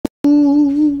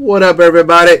What up,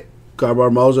 everybody?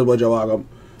 Cardboard Moses, what y'all welcome.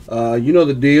 You know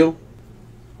the deal.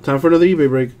 Time for another eBay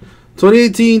break.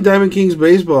 2018 Diamond Kings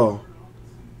Baseball.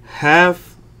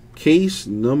 Half case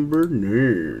number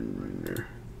 9.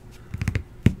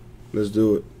 Let's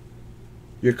do it.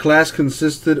 Your class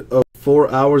consisted of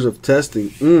 4 hours of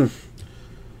testing.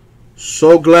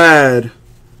 So glad.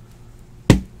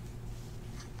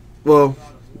 Well,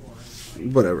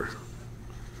 whatever.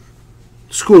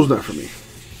 School's not for me.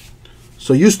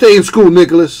 So you stay in school,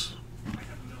 Nicholas.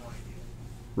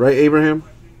 Right, Abraham?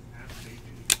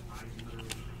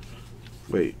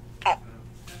 Wait.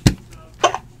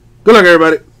 Good luck,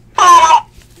 everybody.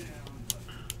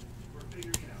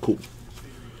 Cool.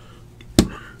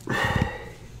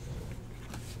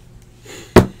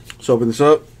 Let's open this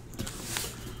up.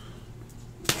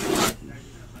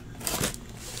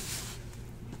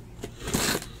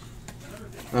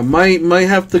 I might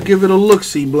have to give it a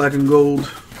look-see, black and gold.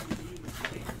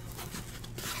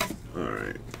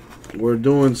 Alright. We're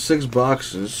doing 6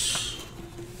 boxes.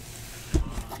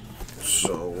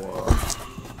 So,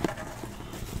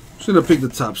 just gonna pick the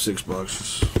top 6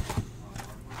 boxes.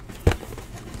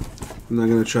 I'm not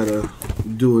gonna try to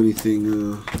do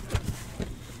anything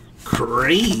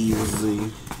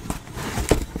crazy.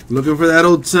 Looking for that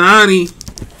Ohtani.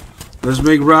 Let's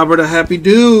make Robert a happy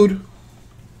dude.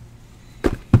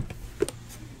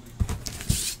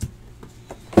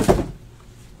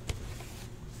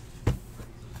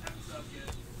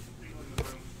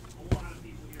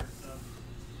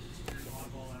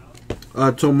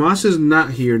 Tomas is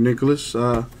not here, Nicholas.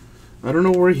 I don't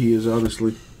know where he is,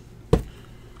 honestly.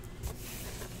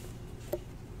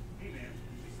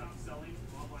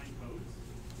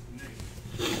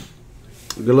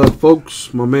 Good luck,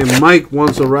 folks. My man Mike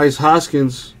wants a Rice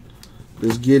Hoskins.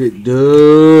 Let's get it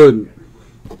done.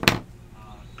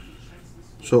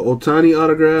 So, Ohtani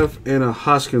autograph and a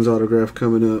Hoskins autograph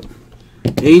coming up.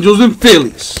 Angels and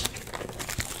Phillies.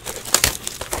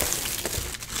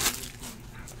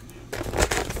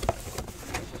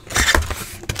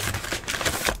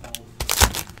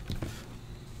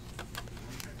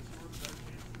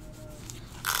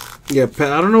 Yeah,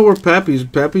 I don't know where Pappy's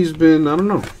been. I don't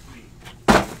know.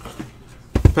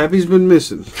 Pappy's been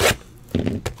missing.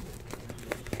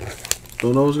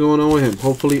 Don't know what's going on with him.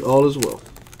 Hopefully all is well.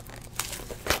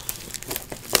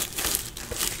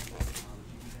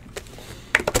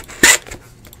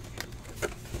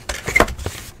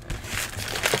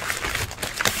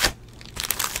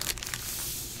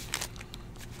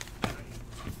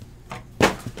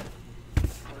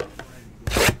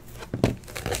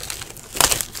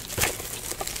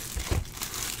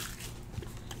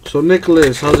 So,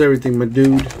 Nicholas, how's everything, my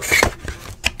dude?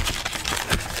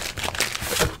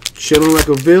 Chilling like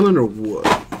a villain or what?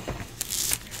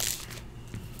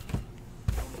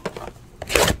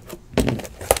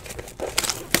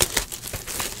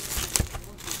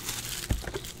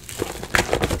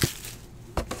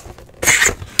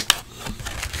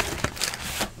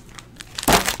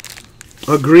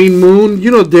 A green moon?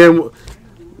 You know damn...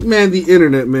 Man, the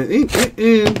internet, man.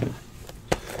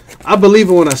 I believe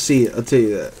it when I see it. I'll tell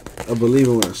you that. I believe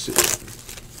it when I see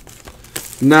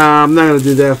it. Nah, I'm not going to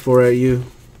do that for you.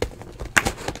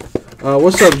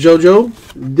 What's up, JoJo?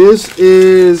 This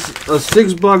is a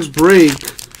 6-box break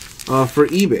for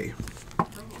eBay.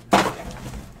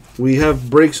 We have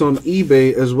breaks on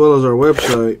eBay as well as our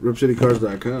website,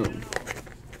 ripcitycards.com.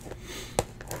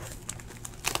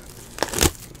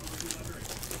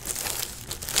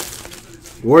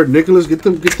 Word, Nicholas, get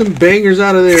them bangers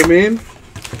out of there, man.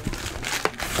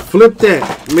 Flip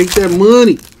that. Make that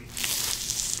money.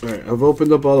 Alright, I've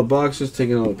opened up all the boxes,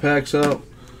 taken all the packs out.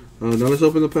 Now let's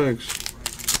open the packs.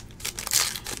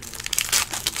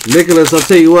 Nicholas, I'll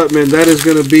tell you what, man, that is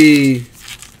going to be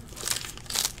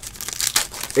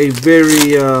a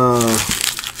very,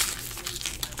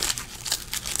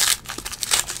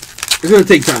 it's going to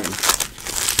take time.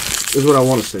 Is what I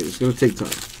want to say. It's going to take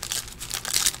time.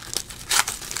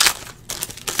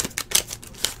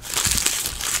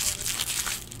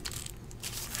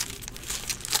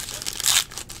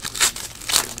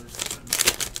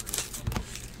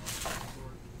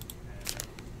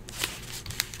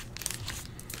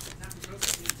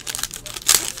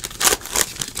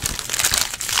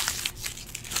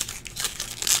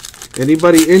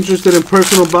 Anybody interested in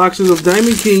personal boxes of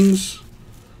Diamond Kings,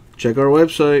 check our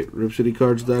website,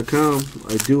 ripcitycards.com.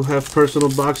 I do have personal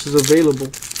boxes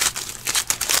available.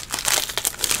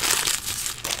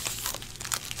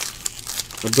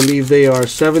 I believe they are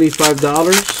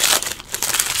 $75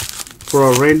 for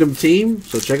a random team,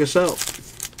 so check us out.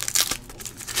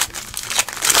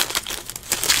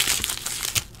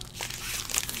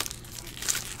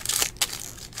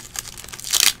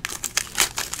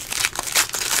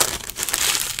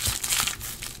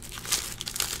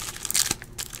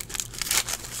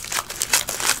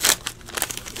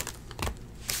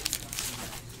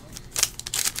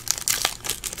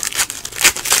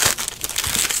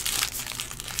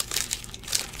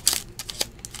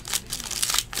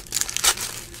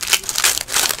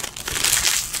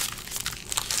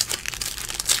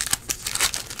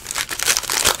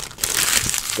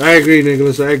 I agree,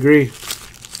 Nicholas. I agree.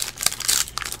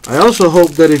 I also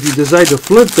hope that if you decide to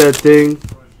flip that thing,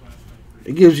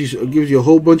 it gives you a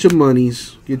whole bunch of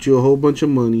monies. Get you a whole bunch of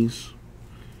monies.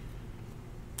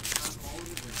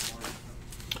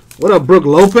 What up, Brooke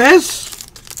Lopez?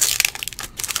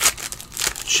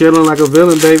 Chilling like a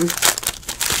villain, baby.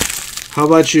 How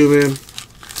about you, man?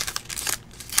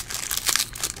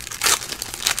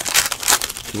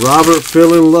 Robert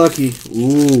feeling lucky.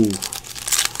 Ooh.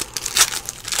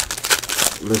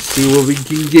 Let's see what we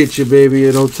can get you, baby.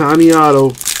 An Ohtani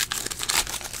auto.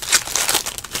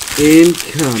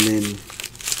 Incoming.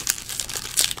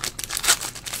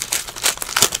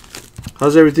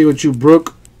 How's everything with you,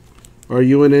 Brooke? Are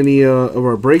you in any of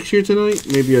our breaks here tonight?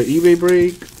 Maybe an eBay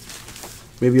break?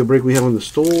 Maybe a break we have on the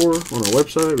store, on our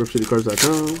website,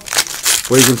 ripcitycards.com,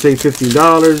 where you can save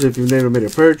 $15 if you've never made a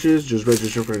purchase. Just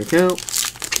register for an account.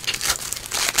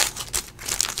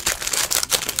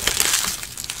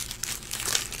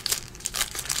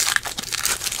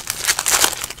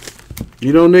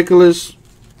 You know, Nicholas,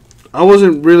 I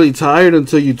wasn't really tired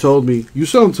until you told me. You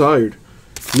sound tired.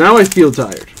 Now I feel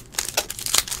tired.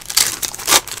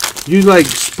 You, like,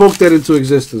 spoke that into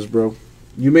existence, bro.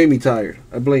 You made me tired.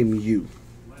 I blame you.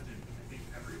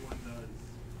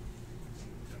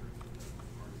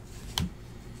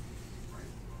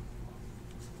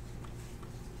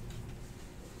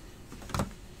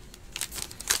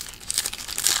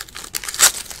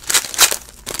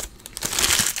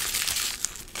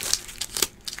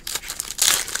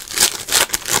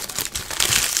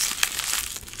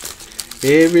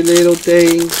 Every little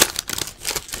thing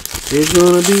is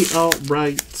gonna be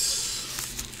alright.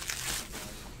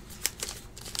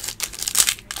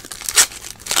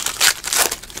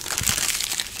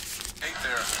 Hey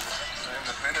there, saying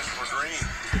the finish for green.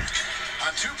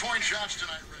 On 2-point shots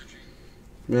tonight, Reggie.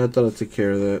 Man, I thought I took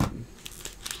care of that.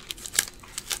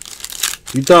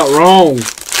 You thought wrong.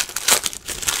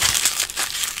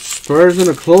 Spurs in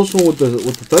a close one with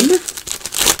the Thunder?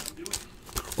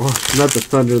 Oh, not the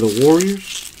Thunder, the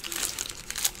Warriors.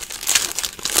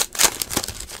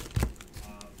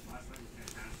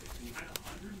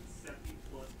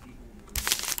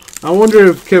 I wonder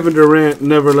if Kevin Durant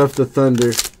never left the Thunder,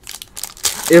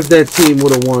 if that team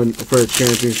would have won for a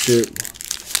championship.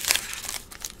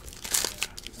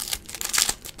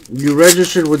 You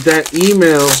registered with that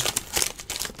email.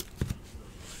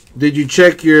 Did you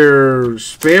check your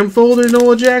spam folder,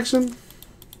 Noah Jackson?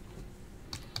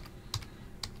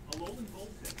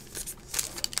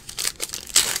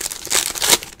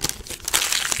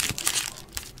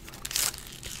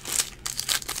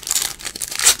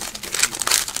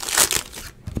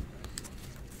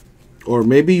 Or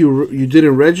maybe you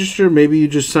didn't register. Maybe you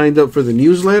just signed up for the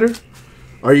newsletter.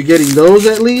 Are you getting those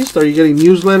at least? Are you getting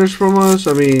newsletters from us?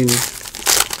 I mean,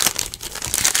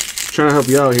 trying to help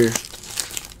you out here.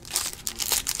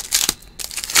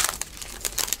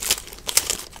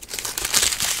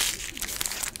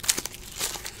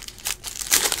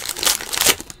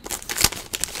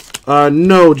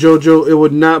 No, Jojo, it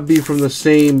would not be from the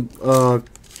same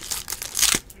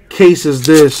case as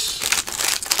this.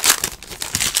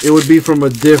 It would be from a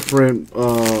different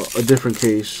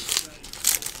case.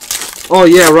 Oh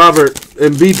yeah, Robert.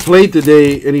 Embiid played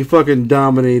today and he fucking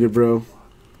dominated, bro.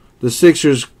 The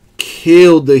Sixers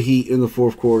killed the Heat in the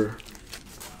fourth quarter.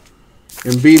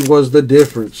 Embiid was the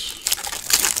difference.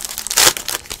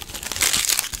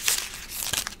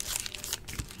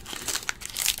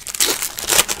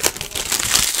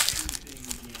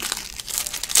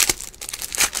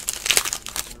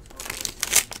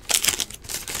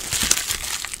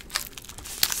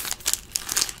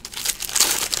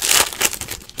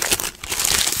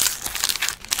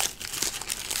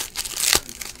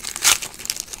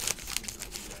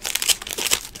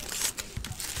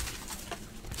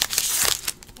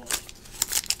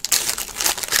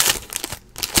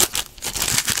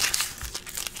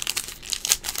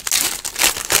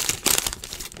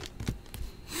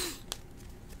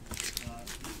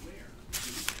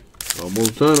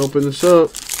 Almost done. Open this up.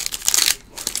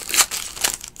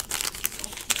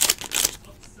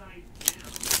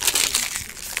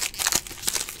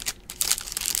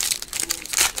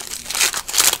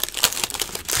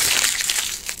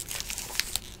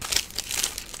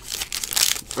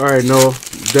 Alright, no.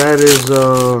 That is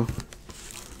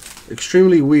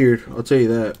extremely weird. I'll tell you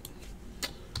that.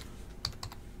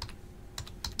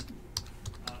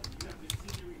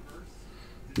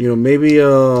 You know, maybe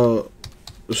a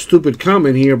stupid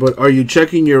comment here, but are you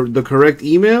checking the correct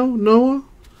email, Noah?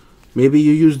 Maybe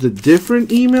you used a different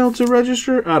email to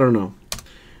register? I don't know.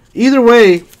 Either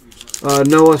way,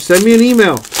 Noah, send me an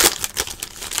email.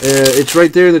 It's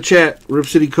right there in the chat.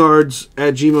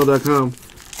 ripcitycards@gmail.com.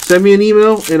 Send me an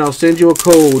email and I'll send you a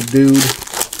code, dude.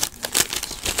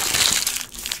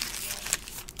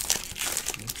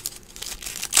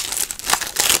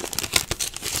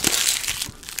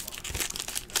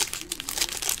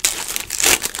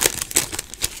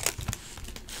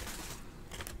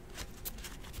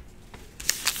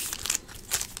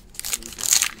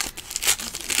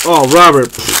 Oh,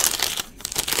 Robert.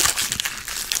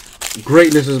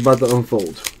 Greatness is about to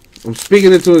unfold. I'm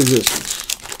speaking into existence.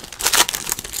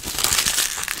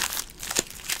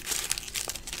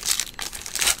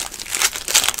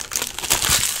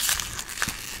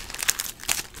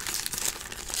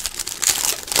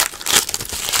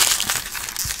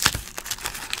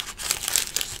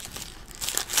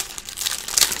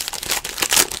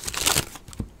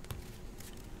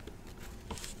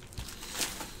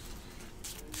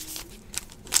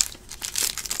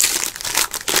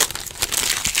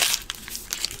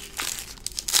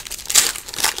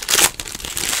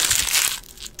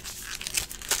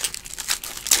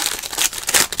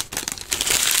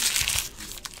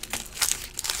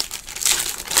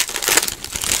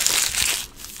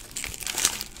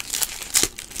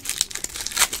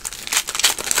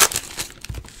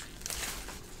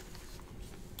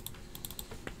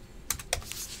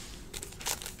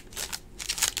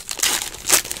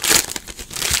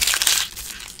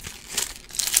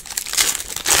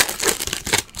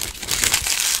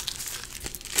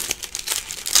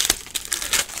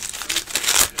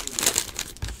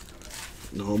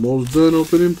 Almost done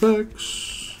opening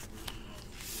packs.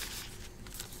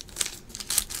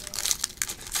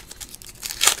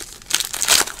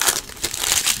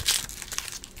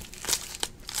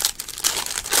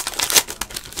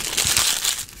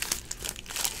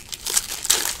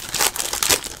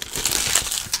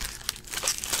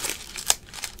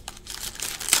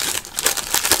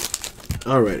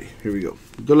 Alrighty, here we go.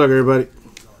 Good luck, everybody.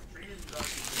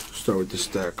 Start with this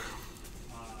stack.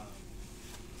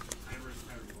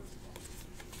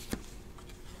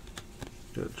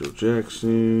 Got Joe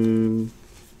Jackson.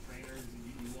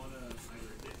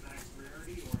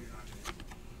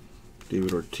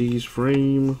 David Ortiz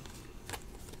frame.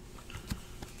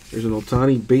 There's an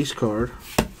Ohtani base card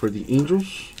for the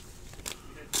Angels.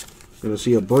 Gonna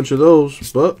see a bunch of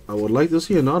those, but I would like to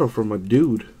see an auto from a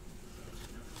dude.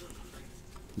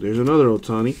 There's another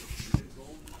Ohtani.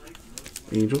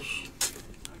 Angels.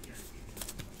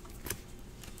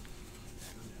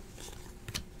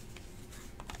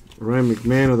 Ryan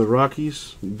McMahon of the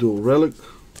Rockies, dual relic.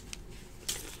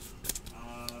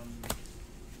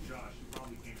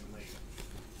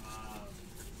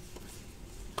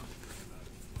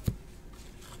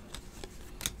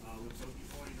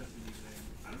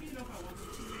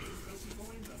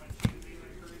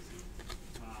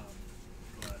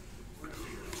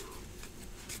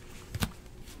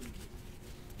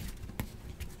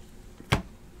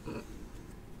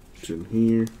 It's in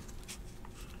here.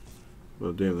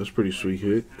 Oh, damn, that's a pretty sweet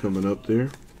hit coming up there.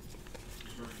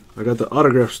 I got the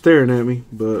autograph staring at me,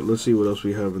 but let's see what else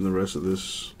we have in the rest of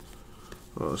this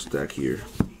stack here.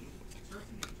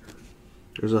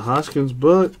 There's a Hoskins,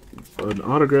 but an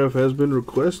autograph has been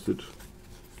requested.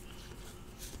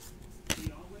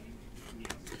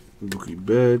 Mookie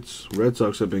Betts. Red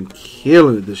Sox have been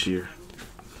killing it this year.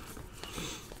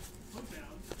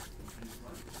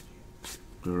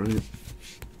 All right.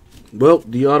 Well,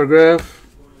 the autograph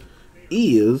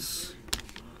is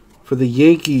for the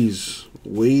Yankees,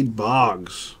 Wade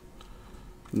Boggs,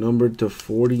 numbered to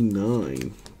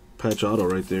 49. Patch auto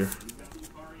right there.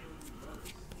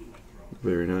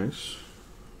 Very nice.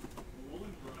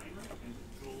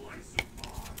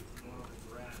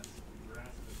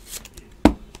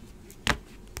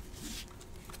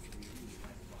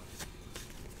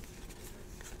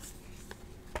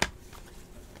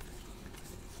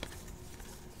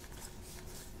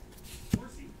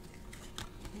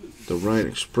 The Ryan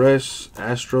Express,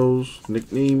 Astros,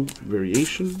 nickname,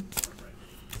 variation.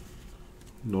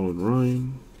 Nolan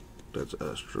Ryan, that's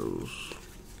Astros.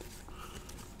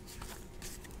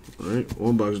 Alright,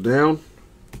 one box down.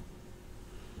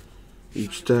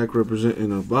 Each stack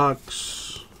representing a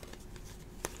box.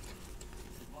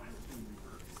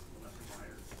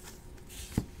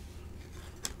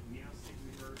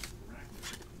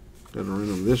 Got a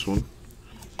random this one.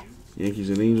 Yankees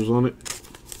and Angels on it.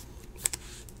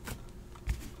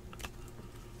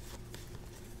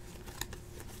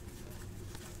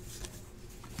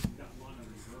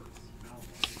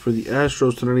 For the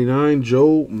Astros to 99,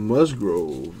 Joe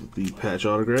Musgrove, the patch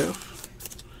autograph.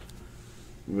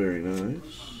 Very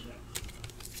nice.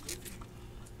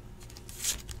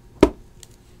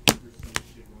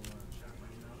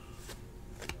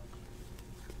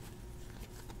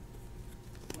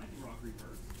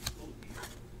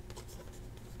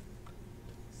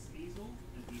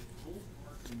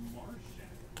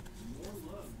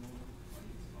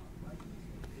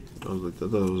 I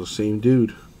thought it was the same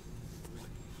dude.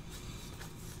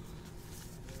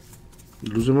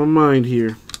 Losing my mind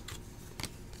here.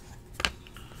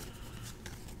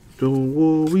 Don't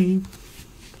worry.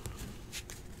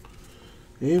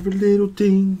 Every little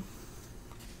thing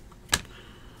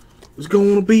is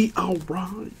gonna be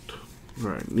alright.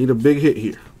 Alright, need a big hit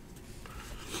here.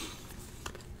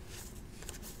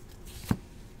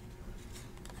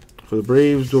 For the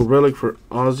Braves, do a relic for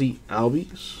Ozzy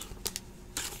Albies.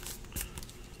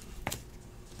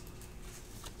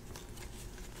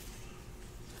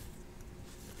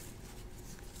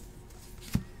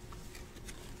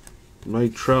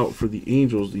 Mike Trout for the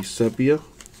Angels, the Sepia.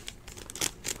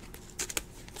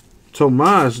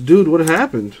 Tomas, dude, what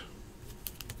happened?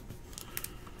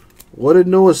 What did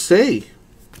Noah say?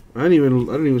 I didn't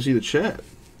even see the chat.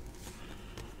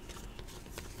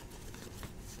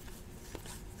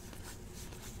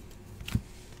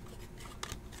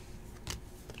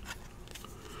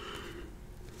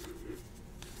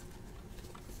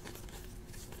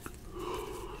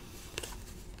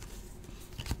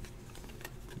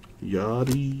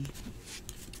 Yachty.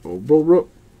 Oh, bro.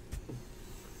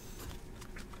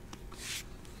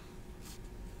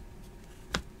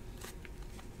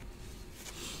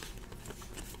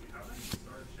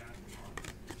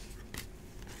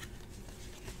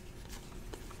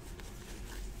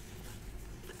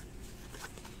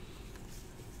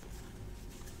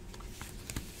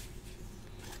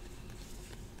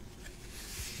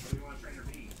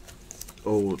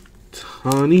 Oh,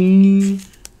 Tani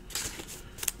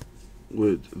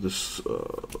with this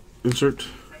insert.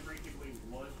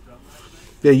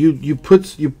 Yeah, you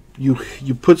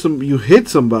hit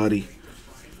somebody.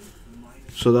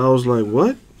 So that was like,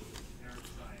 what?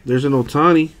 There's an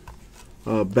Otani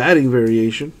batting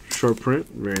variation, short print,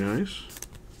 very nice.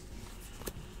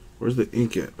 Where's the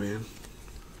ink at, man?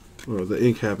 Oh, the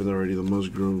ink happened already. The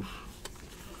Musgrove,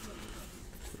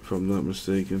 if I'm not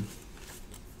mistaken.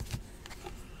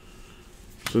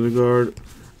 Syndergaard.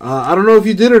 I don't know if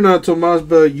you did or not, Tomas,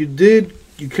 but you did.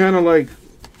 You kind of like,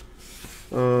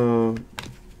 I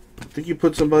think you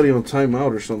put somebody on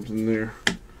timeout or something there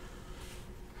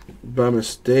by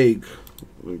mistake.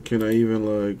 Can I even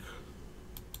like?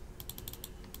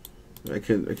 I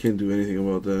can't do anything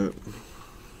about that.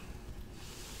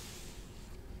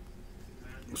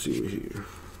 Let's see here.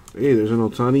 Hey, there's an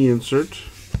Otani insert.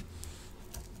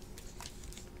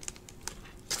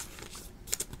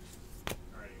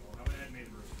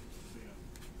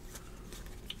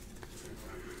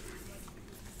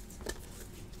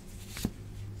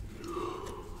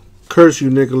 Curse you,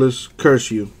 Nicholas.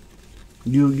 Curse you.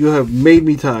 You have made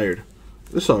me tired.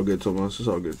 It's all good, Tomas. It's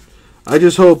all good. I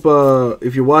just hope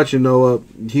if you're watching Noah,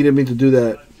 he didn't mean to do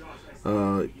that.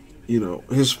 You know,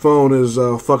 his phone is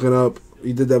fucking up.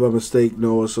 He did that by mistake,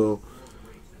 Noah, so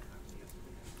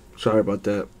sorry about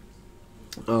that.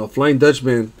 Flying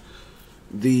Dutchman.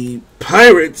 The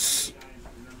Pirates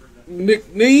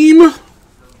nickname.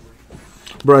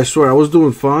 Bro, I swear, I was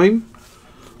doing fine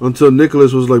until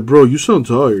Nicholas was like, bro, you sound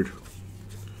tired.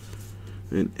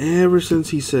 And ever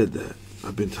since he said that,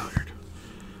 I've been tired.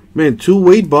 Man, 2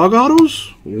 Wade Bog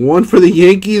autos? 1 for the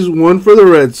Yankees, 1 for the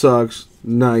Red Sox.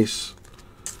 Nice.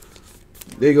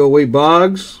 There you go, Wade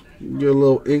Boggs. Get a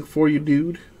little ink for you,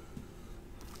 dude.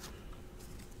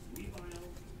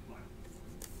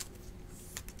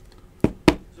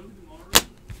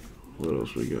 What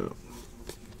else we got?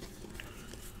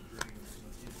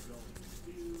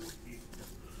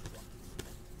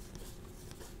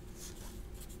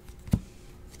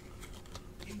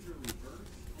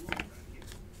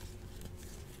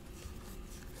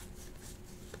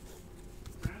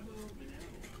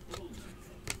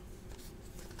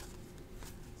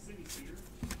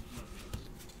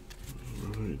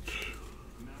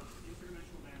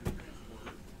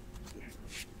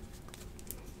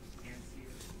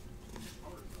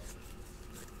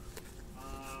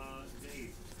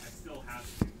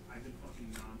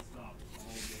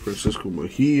 Francisco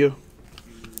Mejia.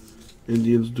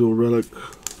 Indians dual relic.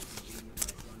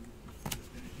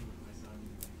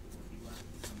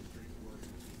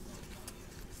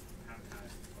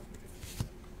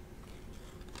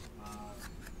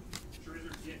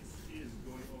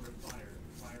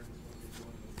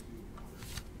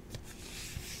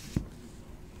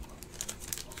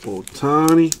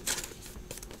 Otani.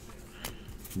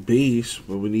 Base,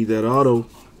 but we need that auto.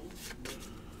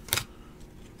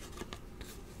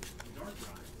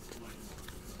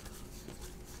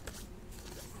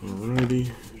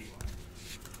 Alrighty.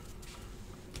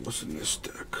 What's in this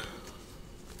deck?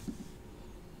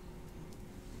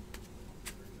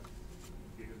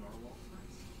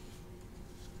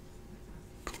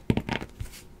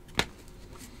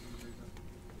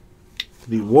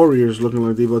 The Warriors looking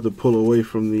like they're about to pull away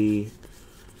from the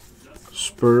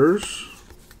Spurs.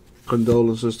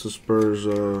 Condolences to Spurs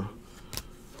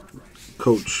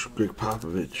coach Greg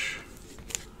Popovich.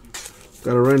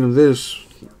 Got a random this.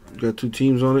 Got 2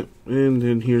 teams on it. And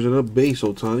then here's another base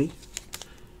Ohtani.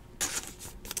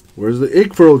 Where's the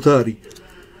ink for Ohtani?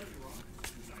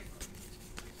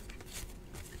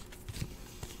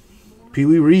 Pee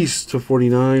Wee Reese to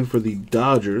 49 for the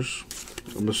Dodgers.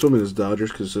 I'm assuming it's Dodgers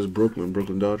because it says Brooklyn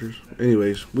Dodgers.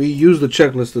 Anyways, we use the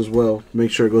checklist as well. Make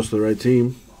sure it goes to the right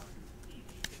team.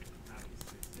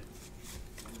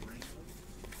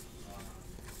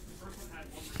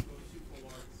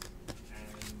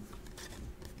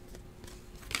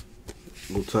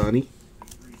 Ohtani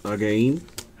again.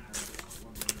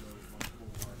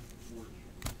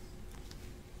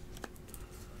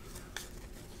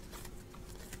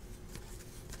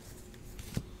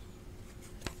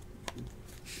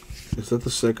 Is that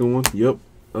the second one? Yep.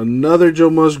 Another Joe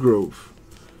Musgrove.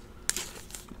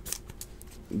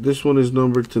 This one is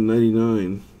numbered to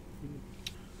 99.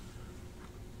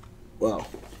 Wow.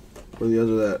 Where are the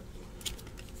others at?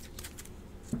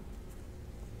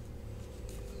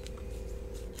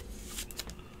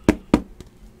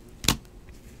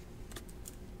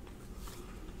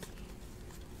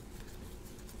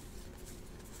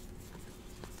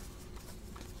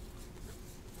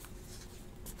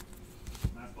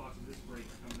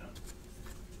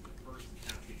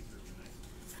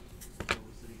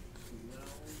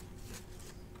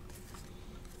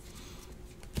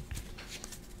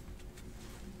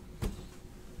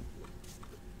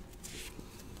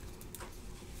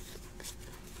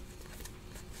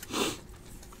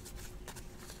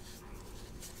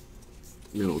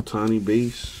 You know, Ohtani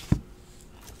base.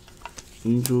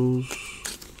 Angels.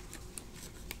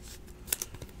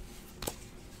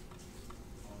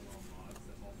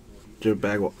 Jeff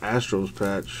Bagwell Astros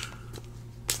patch.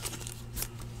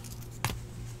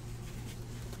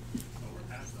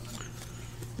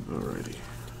 Alrighty.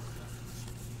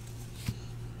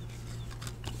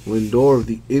 Lindor of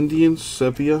the Indians,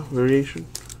 sepia variation.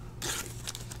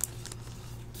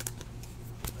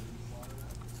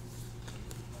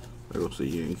 There goes the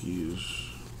Yankees.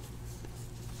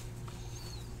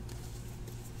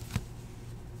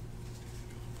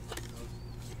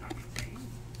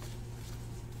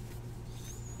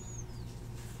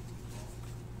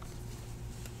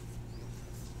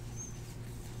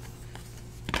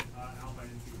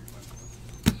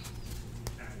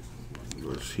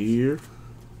 Goes here.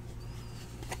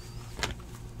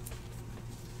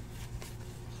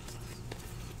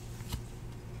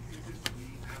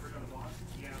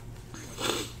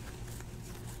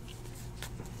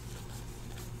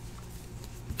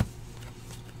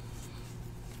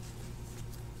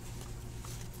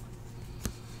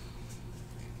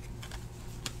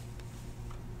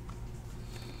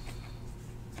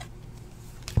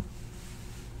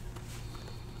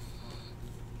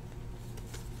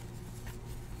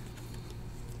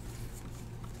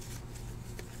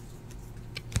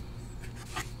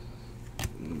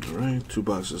 Alright, 2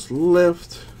 boxes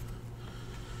left.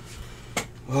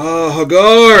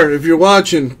 Hagar, if you're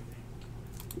watching,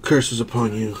 curses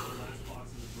upon you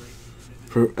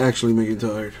for actually making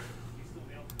tired.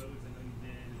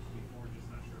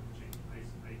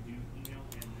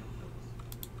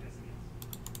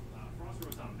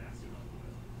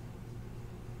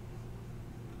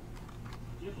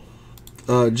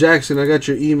 Jackson, I got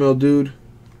your email, dude.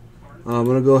 I'm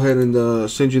going to go ahead and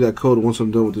send you that code once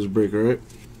I'm done with this break, alright?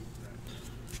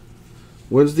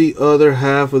 When's the other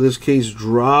half of this case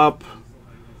drop?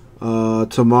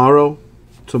 Tomorrow.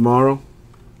 Tomorrow.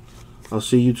 I'll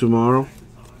see you tomorrow.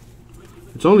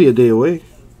 It's only a day away.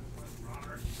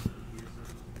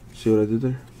 See what I did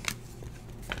there?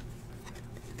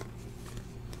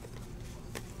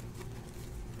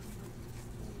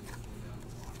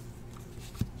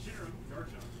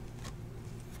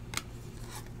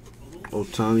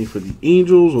 Ohtani for the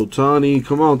Angels. Ohtani,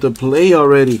 come on to play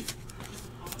already.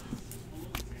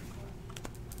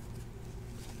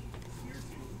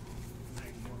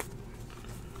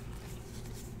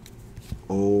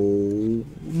 Oh,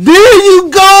 there you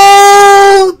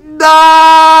go!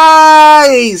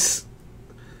 Nice!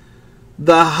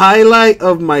 The highlight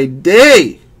of my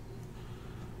day.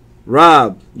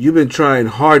 Rob, you've been trying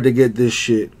hard to get this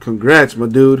shit. Congrats, my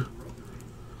dude.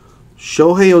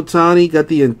 Shohei Ohtani got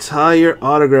the entire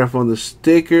autograph on the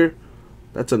sticker.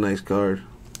 That's a nice card.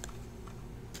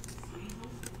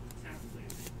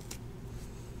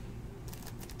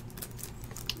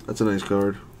 That's a nice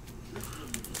card.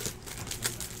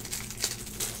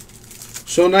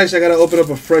 So nice, I gotta open up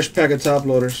a fresh pack of top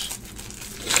loaders.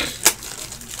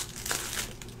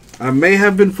 I may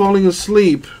have been falling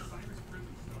asleep.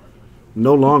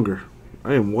 No longer.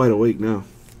 I am wide awake now.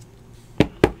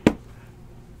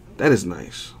 That is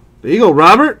nice. There you go,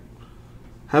 Robert.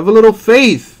 Have a little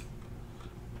faith.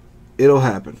 It'll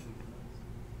happen.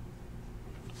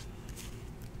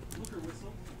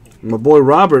 My boy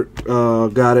Robert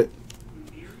got it.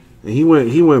 And he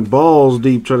went balls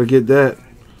deep trying to get that.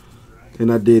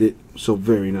 And I did it. So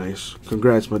very nice.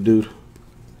 Congrats, my dude.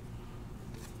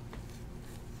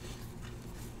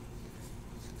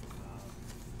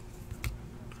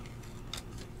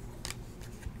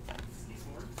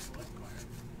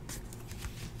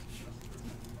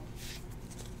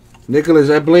 Nicholas,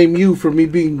 I blame you for me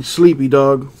being sleepy,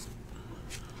 dog.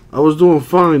 I was doing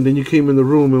fine, then you came in the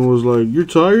room and was like, "You're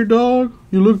tired, dog?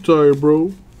 You look tired,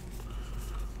 bro.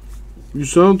 You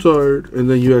sound tired." And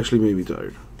then you actually made me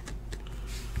tired.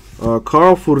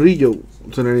 Carl Furillo,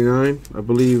 299. I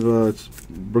believe it's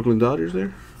Brooklyn Dodgers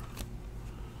there.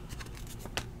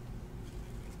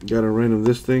 Got a random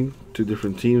this thing. 2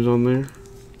 different teams on there.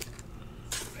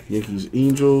 Yankees,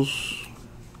 Angels.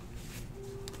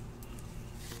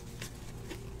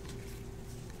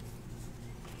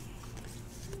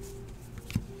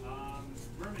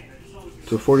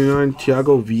 To 49,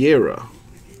 Thiago Vieira.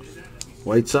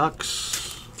 White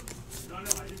Sox.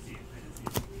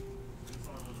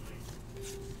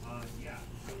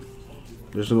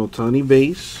 There's an Ohtani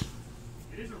base.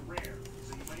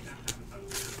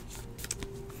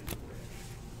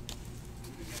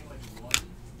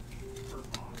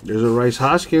 There's a Rice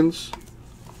Hoskins.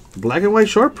 Black and white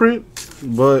short print,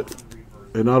 but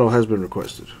an auto has been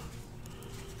requested.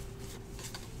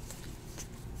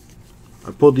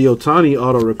 I pulled the Ohtani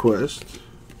auto request.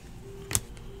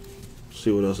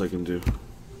 See what else I can do.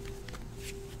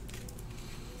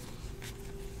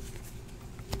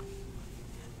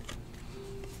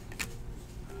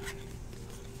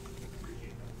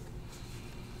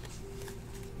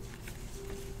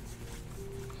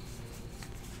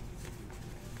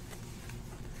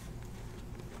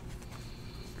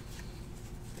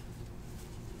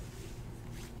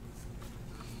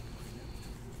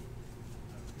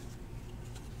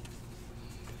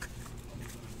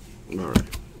 Alright.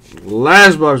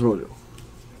 Last box mojo.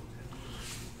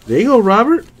 There you go,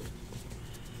 Robert.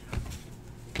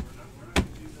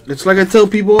 It's like I tell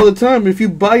people all the time. If you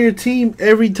buy your team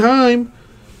every time,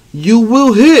 you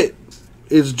will hit.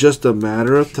 It's just a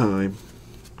matter of time.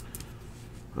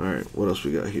 Alright, what else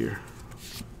we got here?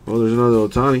 Well, there's another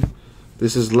Ohtani.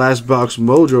 This is last box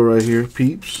mojo right here,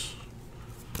 peeps.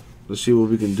 Let's see what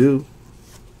we can do.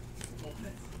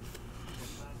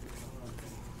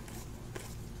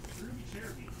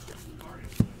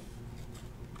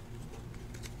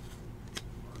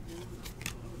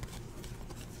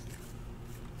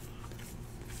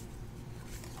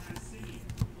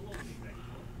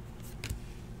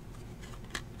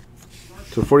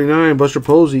 To 49, Buster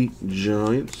Posey,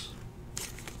 Giants.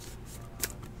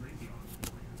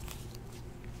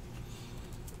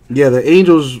 Yeah, the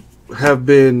Angels have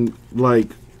been like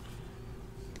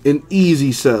an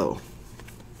easy sell.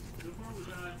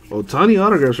 Ohtani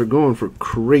autographs are going for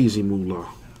crazy moolah.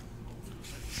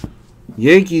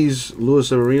 Yankees, Luis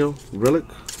Severino, relic.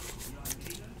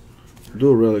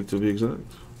 Dual relic to be exact.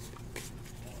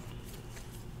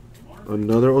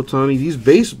 Another Ohtani. These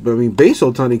base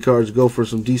Ohtani cards go for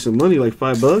some decent money, like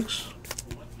 $5.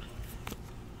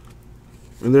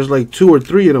 And there's like 2 or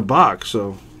 3 in a box,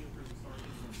 so.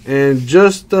 And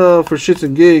just for shits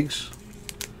and gigs,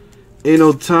 an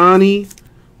Ohtani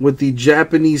with the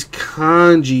Japanese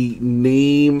kanji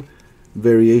name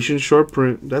variation short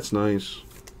print. That's nice.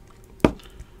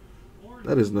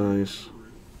 That is nice.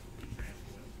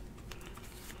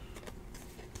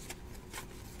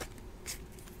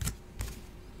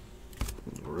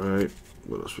 Alright,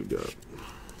 what else we got?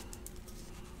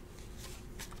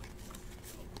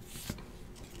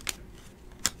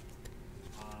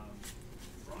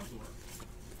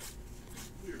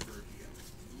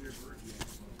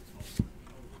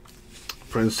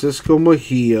 Francisco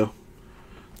Mejia,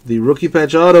 the rookie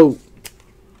patch auto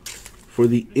for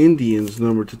the Indians,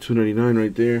 number to 299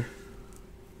 right there.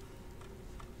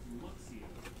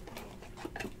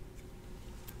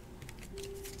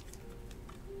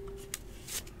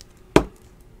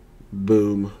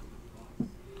 Boom.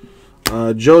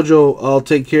 Jojo, I'll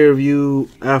take care of you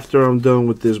after I'm done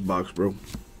with this box, bro.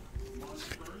 Let's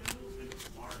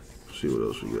see what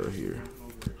else we got here.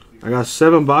 I got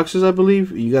 7 boxes, I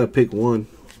believe. You got to pick one.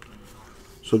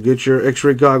 So get your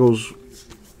X-ray goggles.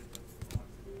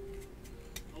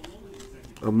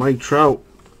 A Mike Trout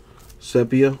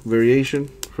sepia variation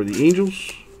for the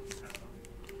Angels.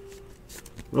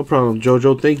 No problem,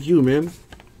 JoJo. Thank you, man.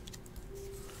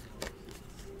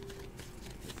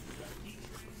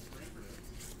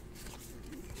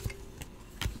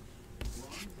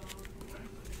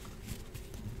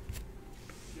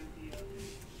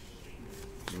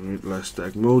 Alright, last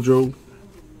stack mojo.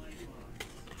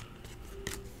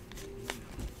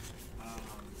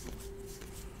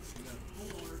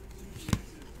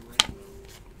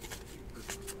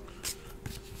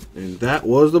 And that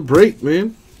was the break,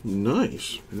 man.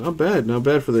 Nice. Not bad. Not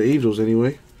bad for the Angels,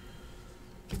 anyway.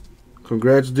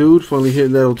 Congrats, dude. Finally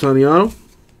hitting that Otaniano.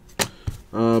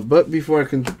 But before I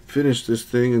can finish this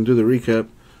thing and do the recap,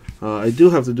 I do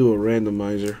have to do a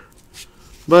randomizer.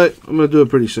 But I'm going to do it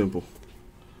pretty simple.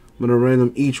 I'm going to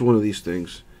random each one of these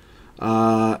things.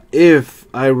 If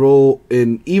I roll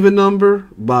an even number,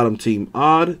 bottom team,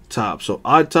 odd, top. So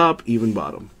odd top, even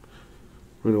bottom.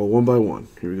 We're going to go one by one.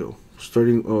 Here we go.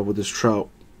 Starting with this Trout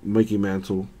Mickey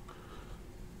Mantle.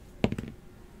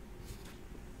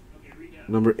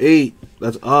 Number 8,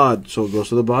 that's odd, so it goes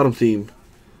to the bottom team.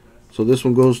 So this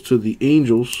one goes to the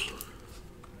Angels.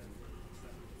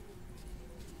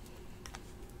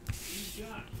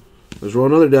 Let's roll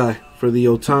another die for the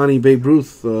Ohtani Babe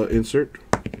Ruth insert.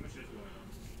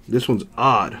 This one's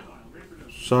odd.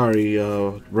 Sorry,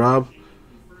 Rob.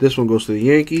 This one goes to the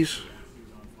Yankees.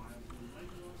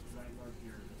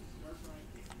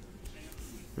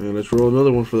 And let's roll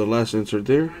another one for the last insert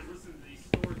there.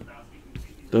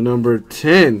 The number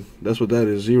 10. That's what that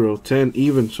is. 0, 10,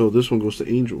 even. So this one goes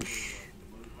to Angels.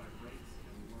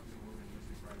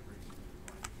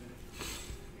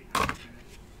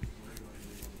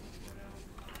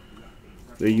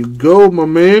 There you go, my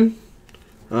man.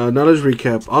 Now let's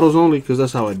recap. Autos only, because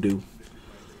that's how I do.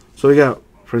 So we got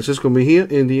Francisco Mejia,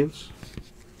 Indians.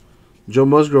 Joe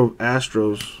Musgrove,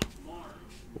 Astros.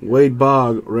 Wade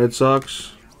Boggs, Red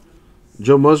Sox.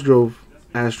 Joe Musgrove,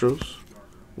 Astros.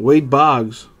 Wade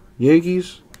Boggs,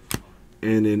 Yankees.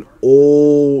 And an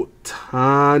Ohtani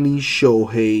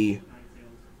Shohei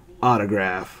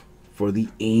autograph for the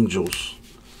Angels.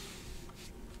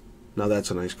 Now that's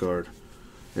a nice card.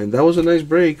 And that was a nice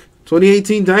break.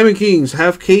 2018 Diamond Kings,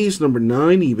 half case, number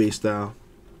 9, eBay style.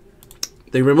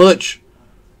 Thank you very much.